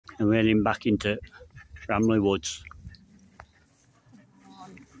and we're heading back into Bramley Woods.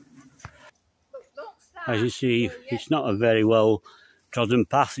 As you see, it's not a very well trodden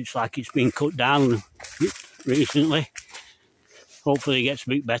path. It's like it's been cut down recently. Hopefully it gets a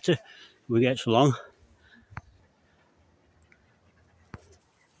bit better as we get along.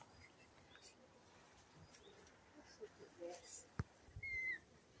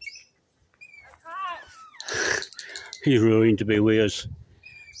 He's ruined to be with us.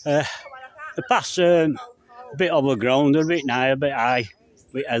 The path's a bit overgrown, they're a bit high, a bit high,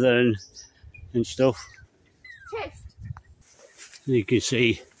 a bit heather and stuff. As you can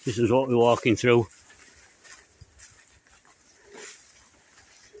see, this is what we're walking through.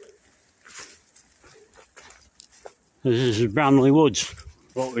 This is Bramley Woods,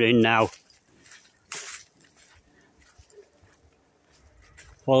 what we're in now.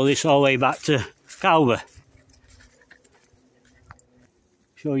 Follow this all the way back to Calver.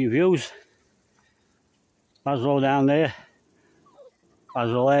 Show you views. Basel down there,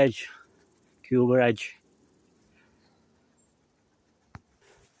 Basel Edge, Calver Edge.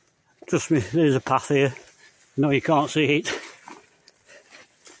 Trust me, there's a path here. No, you can't see it.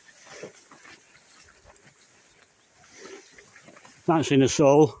 Can't see the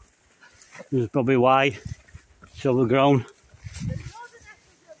soul. This is probably why it's overgrown.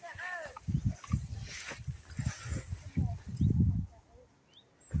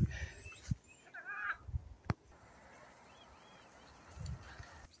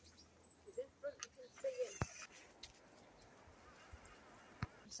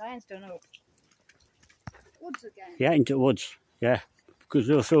 Science don't know. Woods again? Yeah, into woods. Yeah, because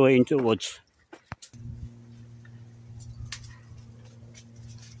they'll throw it into woods.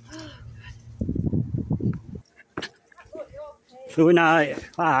 So we're now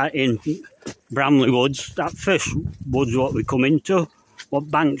in Bramley Woods. That first wood's what we come into. What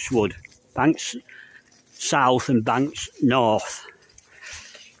Banks Wood? Banks south and Banks north.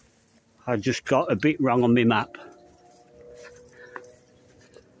 I just got a bit wrong on my map.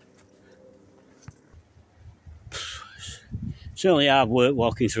 Certainly hard work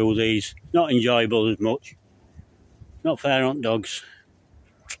walking through these. Not enjoyable as much. Not fair on dogs.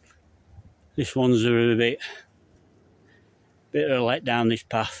 This one's a bit of a letdown, this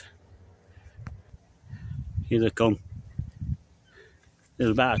path. Here they come.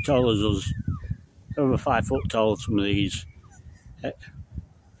 They're about as tall as us. Over 5 foot tall, some of these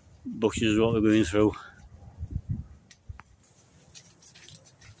bushes what we're going through.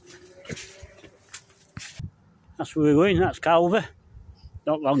 That's where we're going, that's Calver.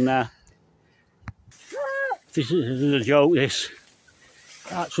 Not long now. This is a joke, this.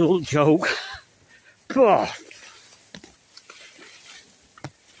 Absolute joke. Oh.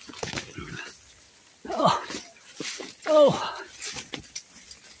 Oh. Oh.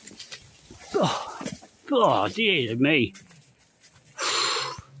 Oh. Oh, dear me.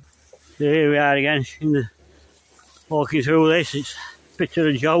 So here we are again, walking through this. It's a bit of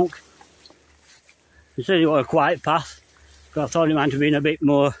a joke. I said it was a quiet path, but I thought it might have been a bit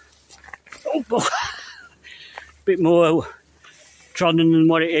more, trodden than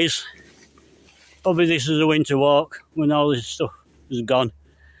what it is. Probably this is a winter walk when all this stuff is gone.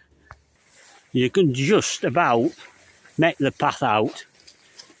 You can just about make the path out.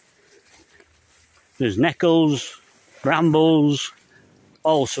 There's nettles, brambles,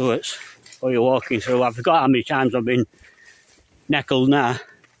 all sorts while you're walking through. I forgot how many times I've been neckled now.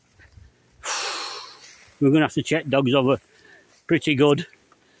 We're going to have to check dogs over pretty good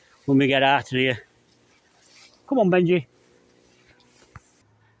when we get out of here. Come on, Benji.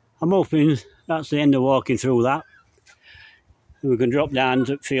 I'm hoping that's the end of walking through that. We can drop down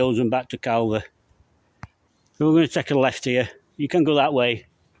to fields and back to Calver. So we're going to take a left here. You can go that way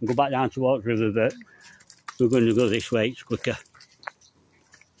and go back down towards River, but we're going to go this way, it's quicker.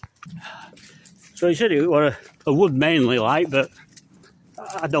 So he said it was a wood mainly like, but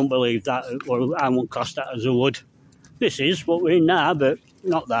I don't believe that. Well, I won't class that as a wood. This is what we're in now, but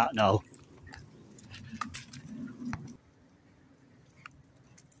not that, no.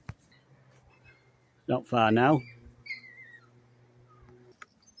 Not far now.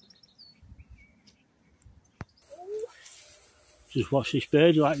 Just watch this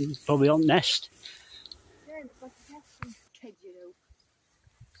bird, like it's probably on nest.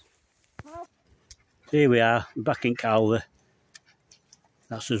 Here we are, back in Calver.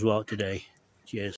 That's us walk today. Cheers.